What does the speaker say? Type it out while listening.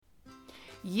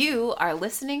You are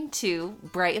listening to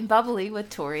Bright and Bubbly with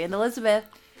Tori and Elizabeth.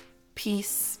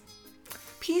 Peace.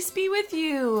 Peace be with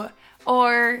you.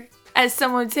 Or, as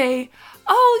someone would say,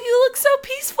 oh, you look so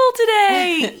peaceful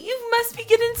today. You must be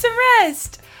getting some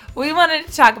rest. We wanted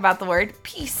to talk about the word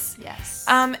peace. Yes.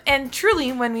 And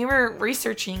truly, when we were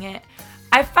researching it,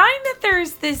 I find that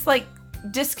there's this,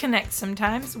 disconnect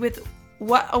sometimes with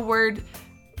what a word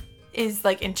is,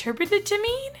 interpreted to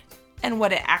mean and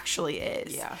what it actually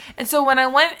is. Yeah. And so when I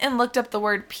went and looked up the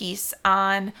word peace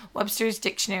on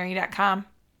webstersdictionary.com,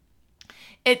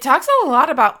 it talks a lot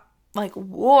about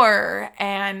war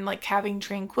and having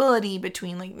tranquility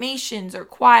between nations or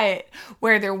quiet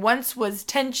where there once was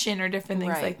tension or different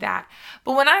things Right. like that.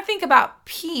 But when I think about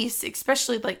peace,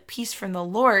 especially peace from the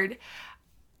Lord,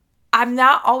 I've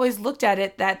not always looked at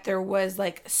it that there was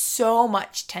so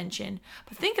much tension.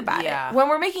 But think about it. When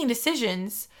we're making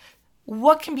decisions,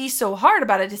 what can be so hard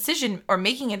about a decision or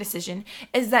making a decision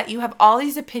is that you have all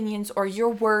these opinions, or you're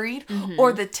worried,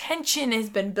 or the tension has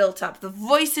been built up. The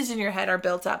voices in your head are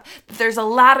built up. There's a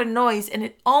lot of noise, and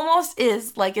it almost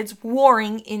is like it's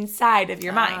warring inside of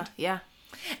your mind. Yeah.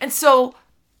 And so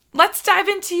let's dive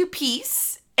into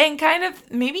peace and kind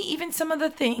of maybe even some of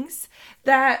the things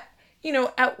that,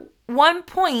 at one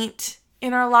point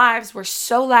in our lives were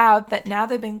so loud that now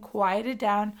they've been quieted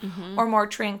down or more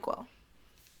tranquil.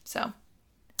 So,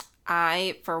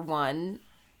 For one,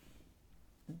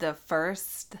 the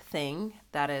first thing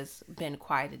that has been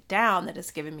quieted down that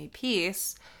has given me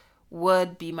peace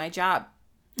would be my job.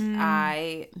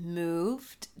 I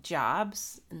moved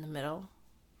jobs in the middle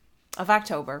of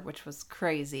October, which was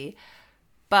crazy,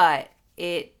 but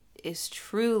it is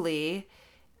truly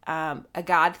a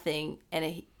God thing,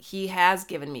 and he has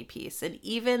given me peace. And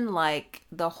even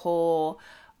the whole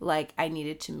I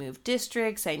needed to move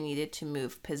districts, I needed to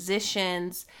move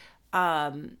positions.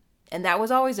 And that was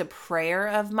always a prayer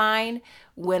of mine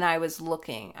when I was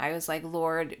looking. I was like,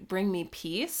 Lord, bring me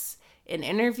peace in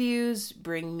interviews,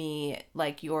 bring me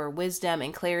your wisdom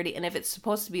and clarity. And if it's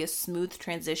supposed to be a smooth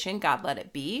transition, God, let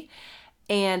it be.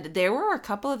 And there were a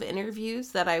couple of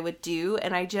interviews that I would do,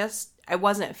 and I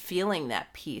wasn't feeling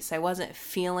that peace. I wasn't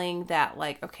feeling that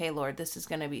okay, Lord, this is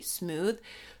going to be smooth.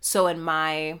 So in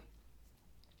my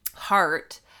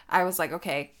heart, I was like,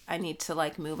 okay, I need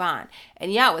to move on.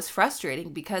 And yeah, it was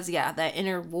frustrating because that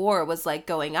inner war was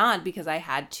going on because I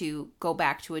had to go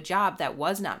back to a job that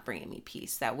was not bringing me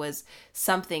peace. That was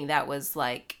something that was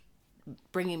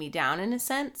bringing me down in a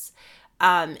sense.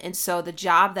 And so the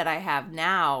job that I have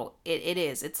now,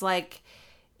 it's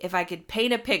if I could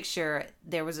paint a picture,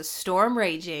 there was a storm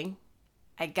raging.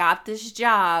 I got this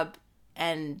job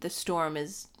and the storm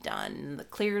is done.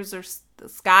 The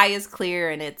sky is clear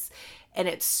and it's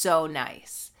so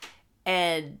nice.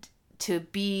 And to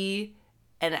be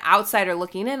an outsider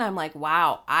looking in, I'm like,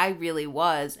 wow, I really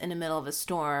was in the middle of a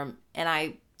storm and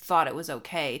I thought it was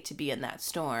okay to be in that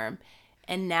storm.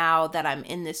 And now that I'm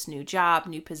in this new job,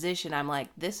 new position, I'm like,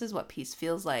 this is what peace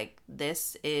feels like.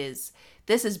 This is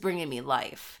bringing me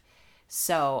life.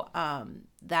 So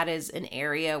that is an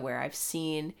area where I've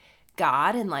seen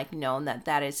God and known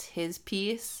that is his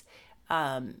peace.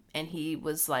 And he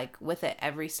was with it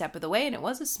every step of the way. And it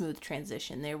was a smooth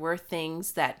transition. There were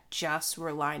things that just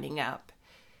were lining up.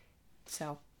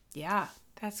 So, yeah.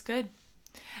 That's good.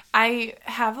 I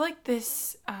have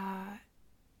this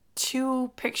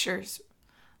two pictures,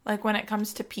 when it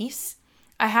comes to peace.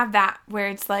 I have that where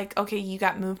it's okay, you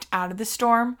got moved out of the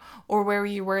storm, or where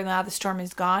you were now the storm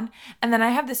is gone. And then I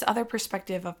have this other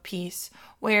perspective of peace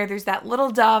where there's that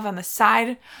little dove on the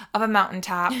side of a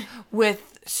mountaintop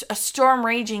with a storm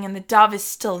raging and the dove is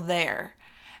still there.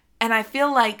 And I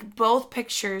feel both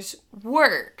pictures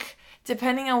work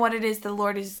depending on what it is the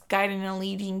Lord is guiding and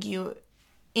leading you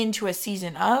into a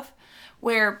season of,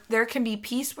 where there can be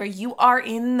peace where you are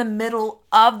in the middle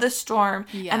of the storm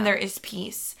and there is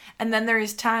peace. And then there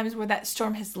is times where that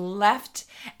storm has left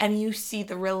and you see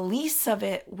the release of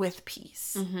it with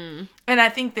peace. Mm-hmm. And I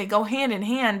think they go hand in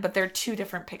hand, but they're two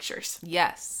different pictures.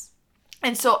 Yes.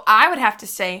 And so I would have to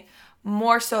say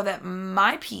more so that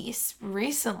my peace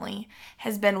recently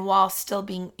has been while still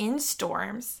being in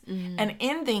storms and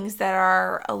in things that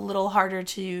are a little harder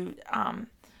to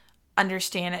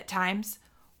understand at times,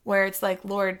 where it's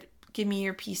Lord, give me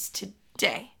your peace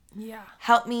today. Yeah.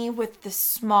 Help me with this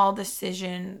small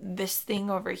decision, this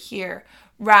thing over here,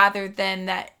 rather than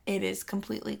that it is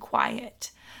completely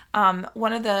quiet.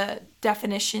 One of the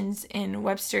definitions in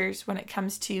Webster's when it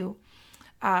comes to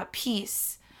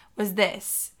peace was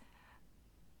this.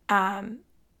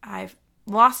 I've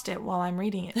lost it while I'm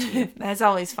reading it to you. That's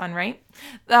always fun, right?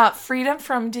 Freedom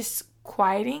from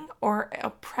disquieting or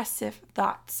oppressive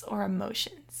thoughts or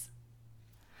emotions.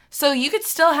 So you could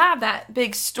still have that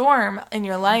big storm in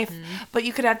your life, but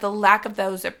you could have the lack of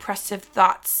those oppressive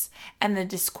thoughts and the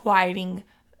disquieting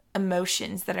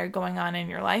emotions that are going on in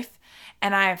your life.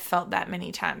 And I have felt that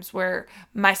many times where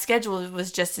my schedule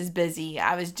was just as busy.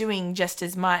 I was doing just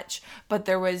as much, but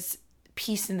there was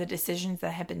peace in the decisions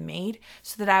that had been made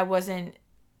so that I wasn't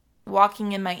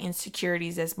walking in my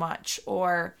insecurities as much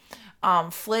or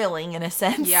flailing in a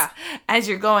sense as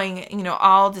you're going,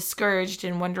 all discouraged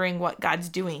and wondering what God's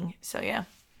doing. So, yeah.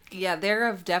 Yeah, there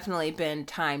have definitely been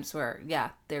times where,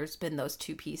 there's been those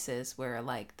two pieces where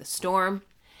like the storm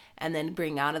and then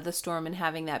bring out of the storm and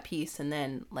having that peace. And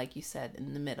then, like you said,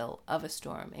 in the middle of a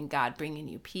storm and God bringing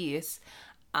you peace.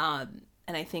 And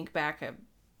I think back a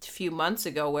few months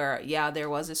ago where, there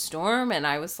was a storm and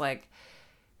I was like,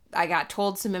 I got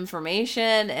told some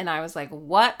information and I was like,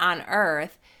 what on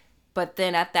earth? But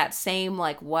then at that same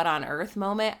like what on earth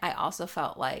moment, I also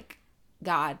felt like,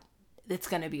 God, it's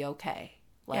going to be okay.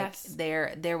 Like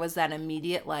there was that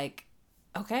immediate like,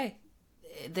 okay,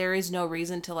 there is no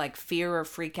reason to like fear or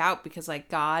freak out because like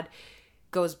God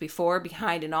goes before,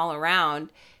 behind, and all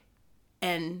around.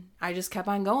 And I just kept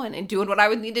on going and doing what I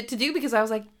needed to do because I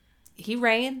was like, he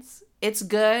reigns. It's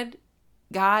good.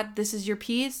 God, this is your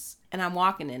peace. And I'm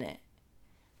walking in it.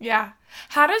 Yeah.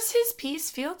 How does his peace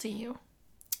feel to you?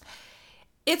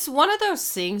 It's one of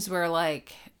those things where,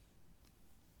 like,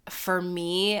 for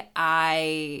me,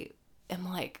 I am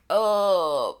like,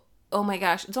 oh my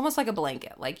gosh. It's almost like a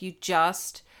blanket. Like, you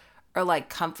just are, like,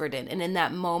 comforted. And in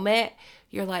that moment,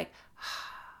 you're like,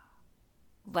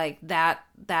 like, that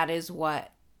is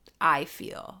what I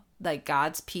feel. Like,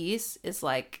 God's peace is,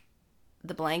 like,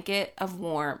 the blanket of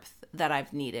warmth that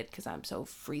I've needed because I'm so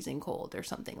freezing cold or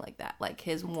something like that. Like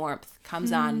his warmth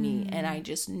comes on me and I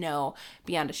just know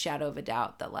beyond a shadow of a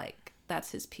doubt that like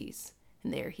that's his peace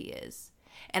and there he is.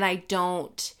 And I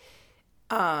don't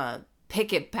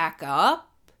pick it back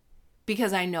up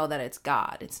because I know that it's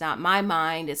God. It's not my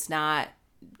mind. It's not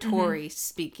Tori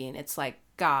speaking. It's like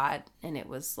God. And it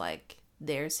was like,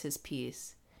 there's his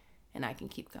peace and I can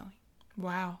keep going.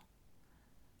 Wow.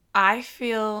 I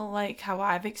feel like how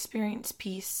I've experienced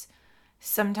peace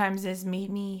sometimes has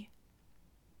made me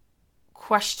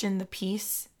question the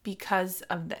peace because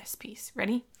of this peace.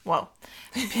 Ready? Whoa.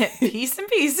 Peace and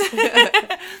peace.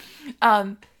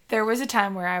 There was a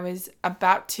time where I was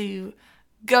about to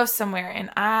go somewhere and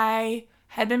I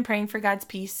had been praying for God's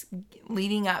peace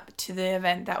leading up to the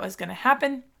event that was going to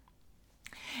happen.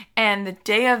 And the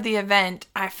day of the event,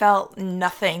 I felt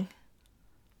nothing.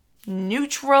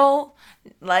 Neutral,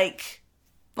 like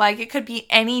it could be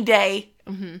any day.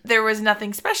 There was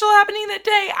nothing special happening that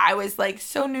day. I was like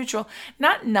so neutral,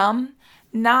 not numb,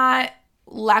 not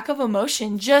lack of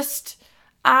emotion, just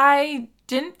I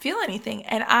didn't feel anything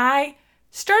and I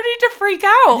started to freak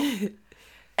out.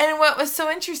 And what was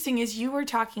so interesting is you were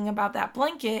talking about that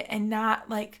blanket and not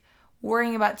like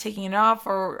worrying about taking it off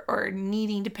or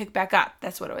needing to pick back up.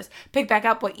 That's what it was. Pick back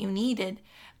up what you needed,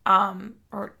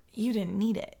 or you didn't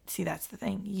need it. See, that's the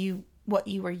thing. What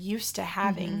you were used to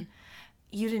having,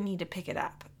 you didn't need to pick it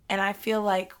up. And I feel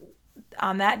like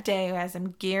on that day, as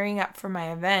I'm gearing up for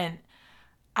my event,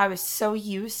 I was so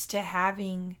used to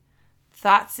having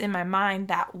thoughts in my mind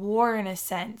that war in a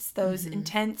sense, those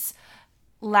intense,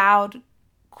 loud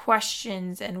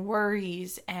questions and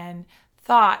worries and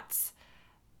thoughts,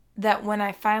 that when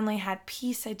I finally had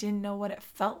peace, I didn't know what it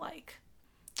felt like.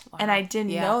 Wow. And I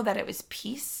didn't know that it was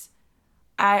peace.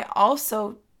 I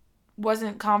also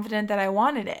wasn't confident that I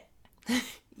wanted it.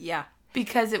 Yeah.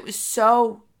 Because it was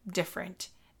so different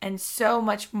and so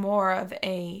much more of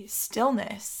a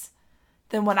stillness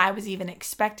than what I was even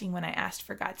expecting when I asked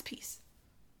for God's peace.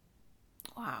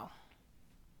 Wow.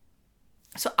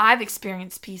 So I've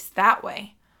experienced peace that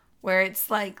way, where it's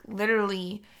like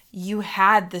literally you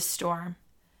had the storm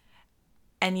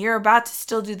and you're about to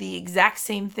still do the exact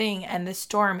same thing and the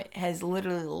storm has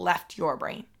literally left your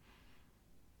brain.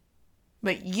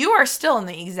 But you are still in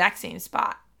the exact same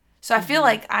spot. So I feel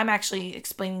like I'm actually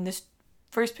explaining this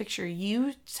first picture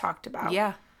you talked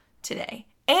about today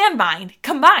and mine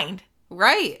combined.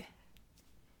 Right.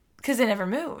 Because it never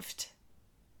moved.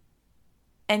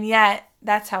 And yet,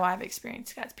 that's how I've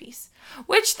experienced God's peace.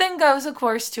 Which then goes, of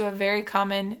course, to a very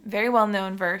common, very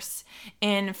well-known verse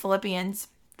in Philippians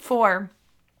 4,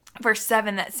 verse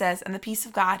 7 that says, "And the peace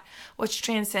of God, which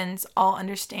transcends all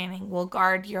understanding, will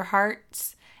guard your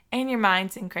hearts and your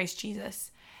minds in Christ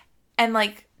Jesus." And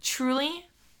like, truly,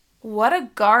 what a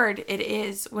guard it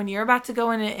is when you're about to go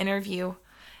in an interview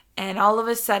and all of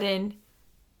a sudden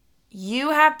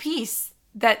you have peace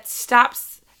that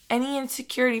stops any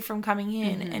insecurity from coming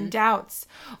in and doubts.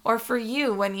 Or for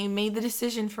you, when you made the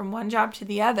decision from one job to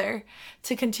the other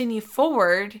to continue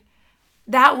forward,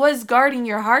 that was guarding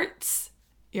your heart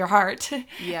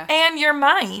and your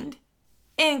mind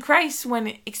in Christ,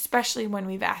 especially when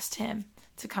we've asked him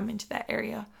to come into that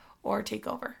area or take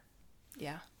over.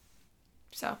 Yeah.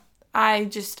 So I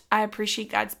appreciate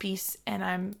God's peace, and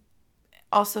I'm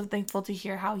also thankful to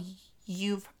hear how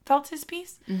you've felt his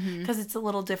peace, because it's a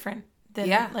little different than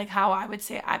like how I would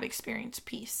say I've experienced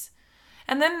peace.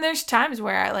 And then there's times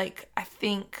where I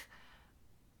think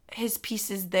his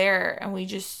peace is there and we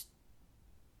just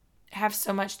have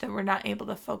so much that we're not able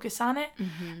to focus on it.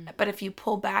 But if you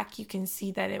pull back, you can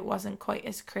see that it wasn't quite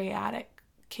as chaotic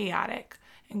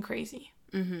and crazy.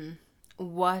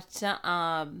 What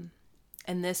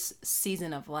in this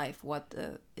season of life, what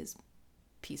is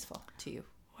peaceful to you?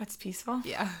 What's peaceful?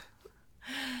 Yeah.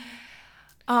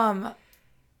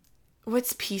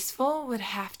 What's peaceful would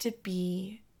have to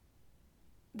be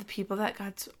the people that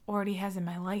God's already has in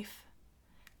my life.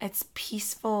 It's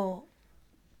peaceful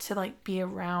to be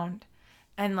around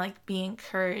and be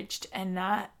encouraged, and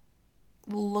not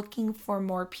looking for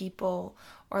more people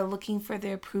or looking for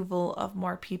the approval of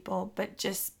more people, but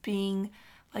just being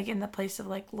in the place of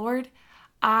Lord,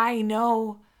 I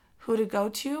know who to go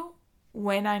to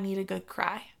when I need a good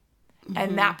cry.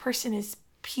 And that person is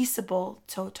peaceable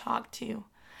to talk to.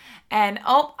 And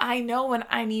I know when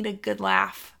I need a good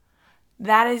laugh.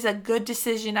 That is a good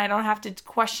decision. I don't have to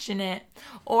question it.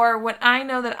 Or when I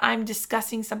know that I'm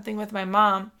discussing something with my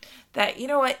mom, that, you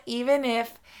know what, even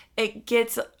if it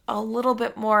gets a little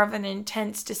bit more of an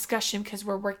intense discussion because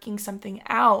we're working something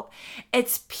out,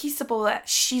 it's peaceable that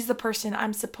she's the person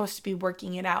I'm supposed to be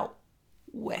working it out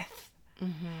with.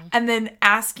 And then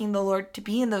asking the Lord to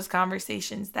be in those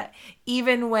conversations, that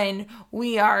even when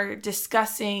we are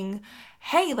discussing,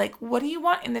 hey, what do you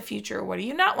want in the future? What do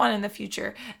you not want in the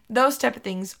future? Those type of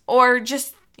things. Or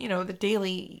just, the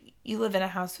daily, you live in a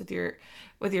house with your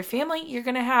family, you're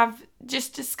going to have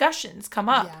just discussions come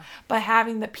up. Yeah. But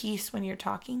having the peace when you're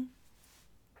talking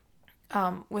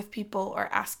with people or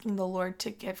asking the Lord to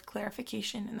give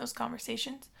clarification in those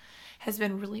conversations has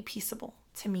been really peaceable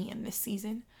to me in this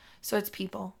season. So it's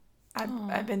people.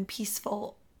 I've been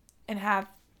peaceful and have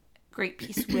great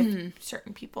peace with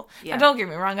certain people. Yeah. Now, don't get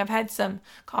me wrong. I've had some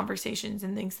conversations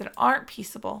and things that aren't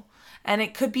peaceable. And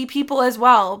it could be people as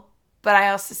well. But I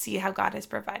also see how God has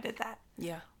provided that.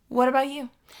 Yeah. What about you?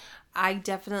 I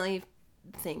definitely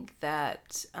think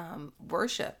that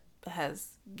worship has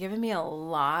given me a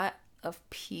lot of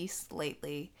peace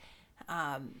lately.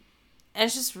 And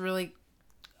it's just really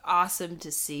awesome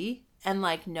to see. And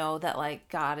know that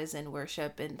God is in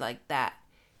worship, and that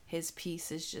his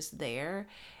peace is just there.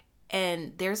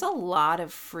 And there's a lot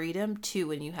of freedom too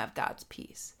when you have God's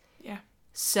peace. Yeah.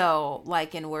 So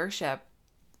in worship,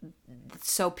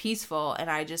 it's so peaceful, and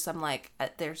I'm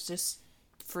there's just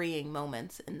freeing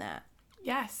moments in that.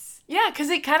 Yes. Yeah, because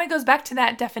it kind of goes back to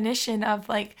that definition of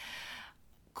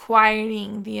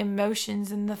quieting the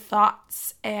emotions and the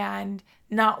thoughts and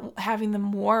not having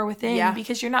them war within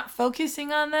because you're not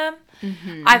focusing on them.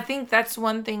 I think that's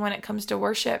one thing when it comes to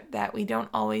worship that we don't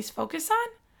always focus on,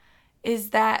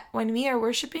 is that when we are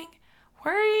worshiping,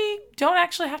 we don't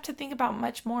actually have to think about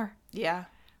much more. Yeah.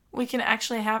 We can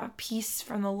actually have a peace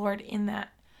from the Lord in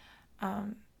that.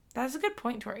 That's a good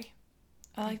point, Tori.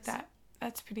 I like that.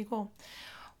 That's pretty cool.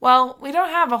 Well, we don't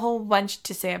have a whole bunch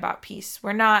to say about peace.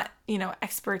 We're not,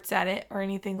 experts at it or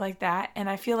anything like that. And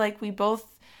I feel like we both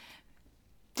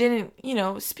didn't,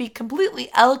 speak completely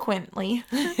eloquently,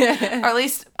 or at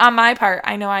least on my part,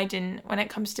 I know I didn't when it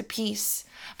comes to peace.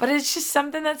 But it's just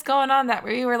something that's going on that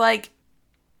we were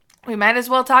we might as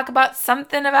well talk about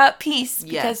something about peace,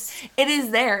 because it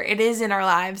is there. It is in our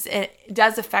lives. It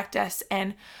does affect us.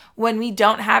 And when we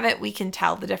don't have it, we can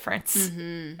tell the difference.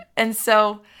 And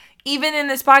so even in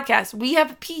this podcast, we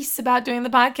have peace about doing the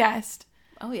podcast.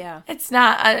 Oh yeah. It's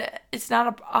not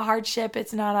a hardship.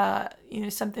 It's not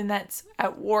something that's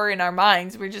at war in our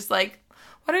minds. We're just what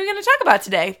are we going to talk about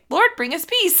today? Lord, bring us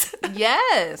peace.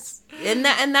 Yes. And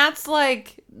that's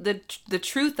the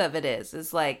truth of it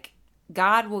is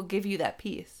God will give you that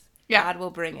peace. Yeah. God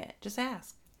will bring it. Just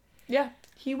ask. Yeah,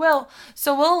 he will.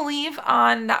 So we'll leave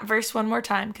on that verse one more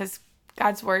time, because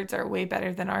God's words are way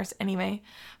better than ours anyway.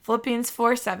 Philippians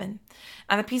 4:7.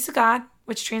 And the peace of God,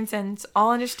 which transcends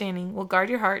all understanding, will guard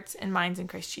your hearts and minds in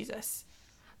Christ Jesus.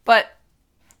 But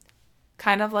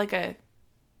kind of like a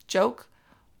joke,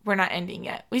 we're not ending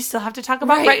yet. We still have to talk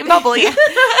about bright and bubbly.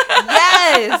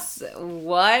 Yes.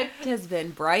 What has been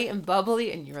bright and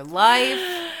bubbly in your life?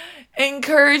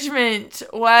 Encouragement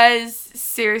was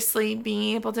seriously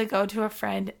being able to go to a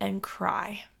friend and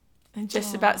cry. And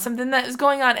just about something that is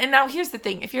going on. And now here's the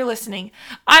thing. If you're listening,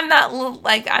 I'm not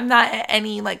at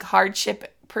any like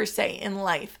hardship per se in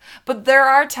life. But there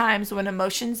are times when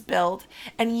emotions build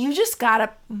and you just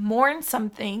gotta mourn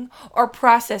something or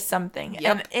process something. Yep.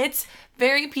 And it's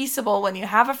very peaceable when you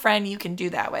have a friend you can do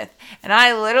that with. And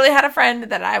I literally had a friend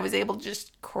that I was able to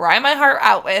just cry my heart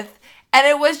out with. And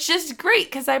it was just great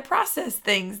because I processed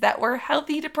things that were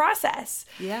healthy to process.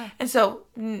 Yeah. And so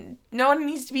no one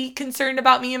needs to be concerned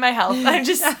about me and my health. I'm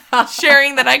just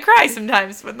sharing that I cry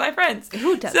sometimes with my friends.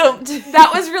 Who doesn't? So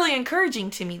that was really encouraging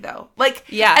to me, though. Like,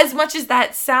 yeah. As much as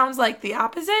that sounds like the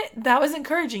opposite, that was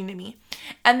encouraging to me.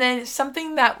 And then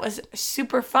something that was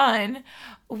super fun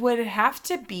would have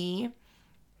to be,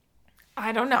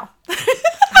 I don't know.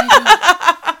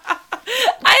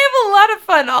 I have a lot of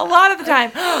fun a lot of the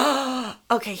time.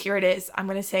 Okay, here it is. I'm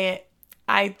going to say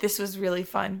it. This was really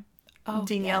fun.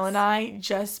 Danielle and I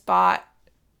just bought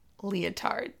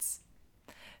leotards.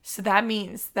 So that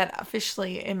means that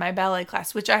officially in my ballet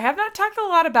class, which I have not talked a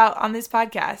lot about on this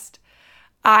podcast,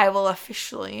 I will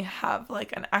officially have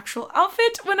like an actual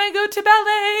outfit when I go to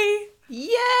ballet.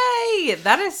 Yay!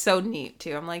 That is so neat,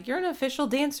 too. I'm like, you're an official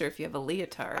dancer if you have a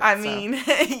leotard. I mean,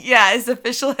 yeah, as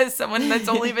official as someone that's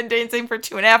only been dancing for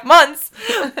 2.5 months.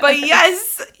 But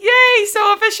yes, yay,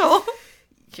 so official.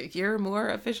 You're more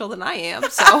official than I am,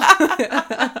 so.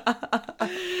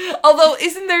 Although,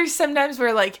 isn't there sometimes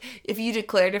where, like, if you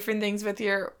declare different things with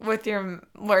your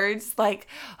words, like,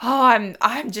 oh,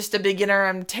 I'm just a beginner,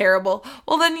 I'm terrible.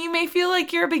 Well, then you may feel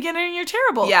like you're a beginner and you're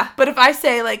terrible. Yeah. But if I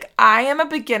say, like, I am a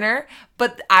beginner,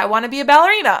 but I want to be a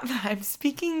ballerina, I'm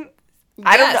speaking.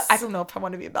 Yes. I don't know if I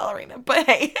want to be a ballerina, but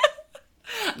hey.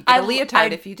 You get a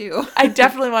leotard if you do. I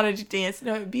definitely wanted to dance.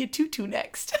 No, it would be a tutu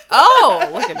next. Oh,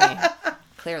 look at me.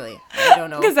 Clearly. I don't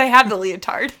know. Because I have the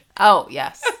leotard. Oh,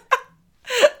 yes.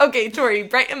 Okay, Tori,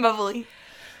 bright and bubbly.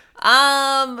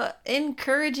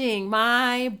 Encouraging.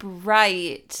 My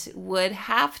bright would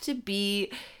have to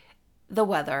be the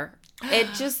weather. It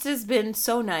just has been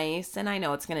so nice, and I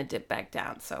know it's going to dip back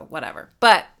down, so whatever.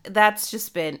 But that's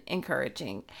just been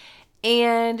encouraging.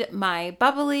 And my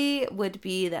bubbly would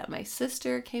be that my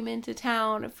sister came into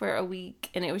town for a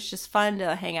week, and it was just fun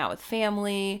to hang out with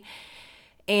family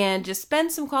and just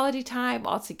spend some quality time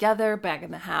all together back in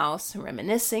the house and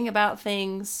reminiscing about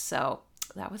things. So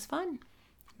that was fun.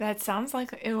 That sounds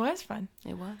like it was fun.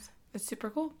 It was. It's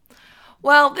super cool.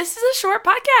 Well, this is a short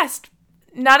podcast.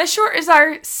 Not as short as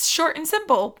our short and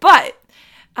simple, but,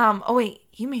 oh wait,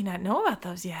 you may not know about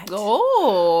those yet.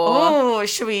 Oh,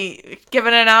 should we give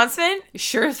an announcement?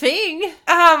 Sure thing.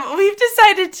 We've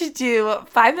decided to do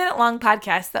 5-minute long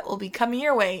podcasts that will be coming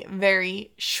your way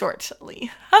very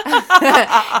shortly.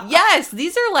 Yes,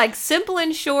 these are like simple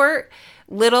and short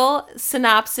little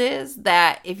synopses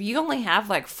that if you only have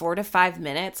like 4 to 5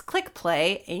 minutes, click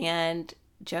play and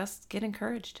just get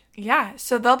encouraged. Yeah,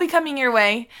 so they'll be coming your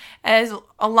way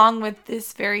along with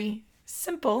this very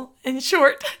simple and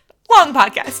short long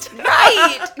podcast.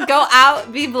 Right. Go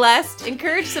out, be blessed,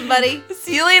 encourage somebody.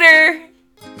 See you later.